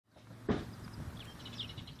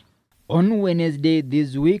On Wednesday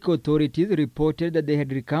this week, authorities reported that they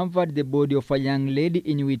had recovered the body of a young lady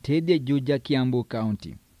in Witedie, Juja, Kiambu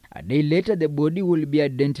County. A day later, the body will be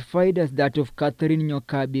identified as that of Catherine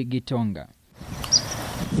Nyokabi Gitonga.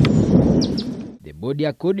 The body,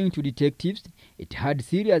 according to detectives, it had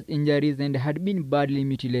serious injuries and had been badly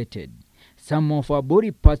mutilated. Some of her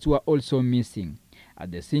body parts were also missing.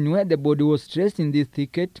 At the scene where the body was stressed in this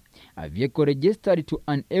thicket, a vehicle registered to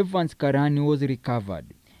an Evans Karani was recovered.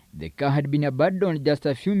 The car had been abandoned just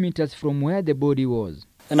a few meters from where the body was.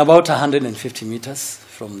 And about 150 meters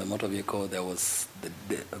from the motor vehicle, there was the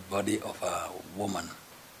body of a woman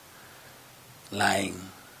lying.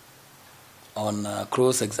 On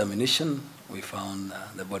cross-examination, we found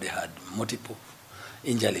the body had multiple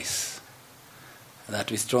injuries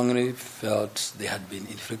that we strongly felt they had been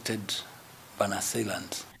inflicted by an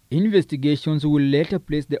assailant. Investigations will later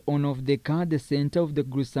place the owner of the car at the center of the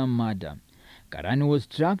gruesome murder. Karani was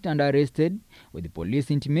tracked and arrested, with the police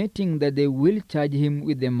intimating that they will charge him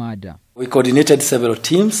with the murder. We coordinated several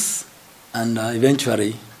teams, and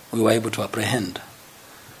eventually we were able to apprehend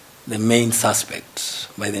the main suspect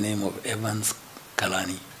by the name of Evans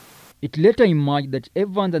Karani. It later emerged that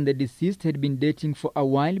Evans and the deceased had been dating for a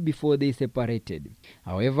while before they separated.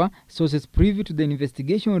 However, sources privy to the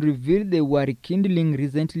investigation revealed they were rekindling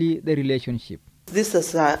recently the relationship. This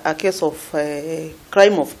is a case of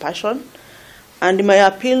crime of passion. And my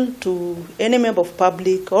appeal to any member of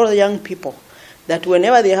public or young people that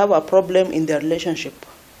whenever they have a problem in their relationship,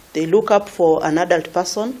 they look up for an adult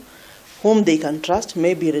person whom they can trust,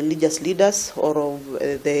 maybe religious leaders or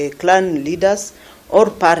the clan leaders or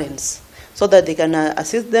parents, so that they can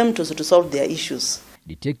assist them to solve their issues.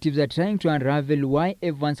 Detectives are trying to unravel why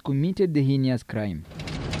Evans committed the heinous crime.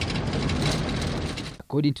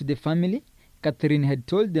 According to the family, Catherine had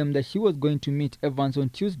told them that she was going to meet Evans on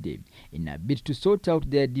Tuesday in a bid to sort out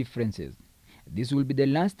their differences. This will be the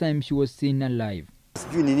last time she was seen alive.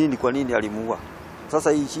 The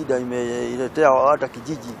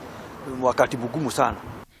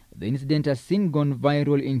incident has since gone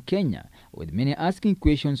viral in Kenya, with many asking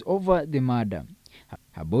questions over the murder.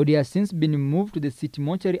 Her body has since been moved to the city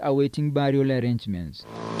mortuary awaiting burial arrangements.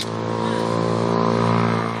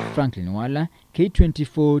 Franklin Wallah,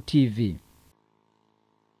 K24 TV.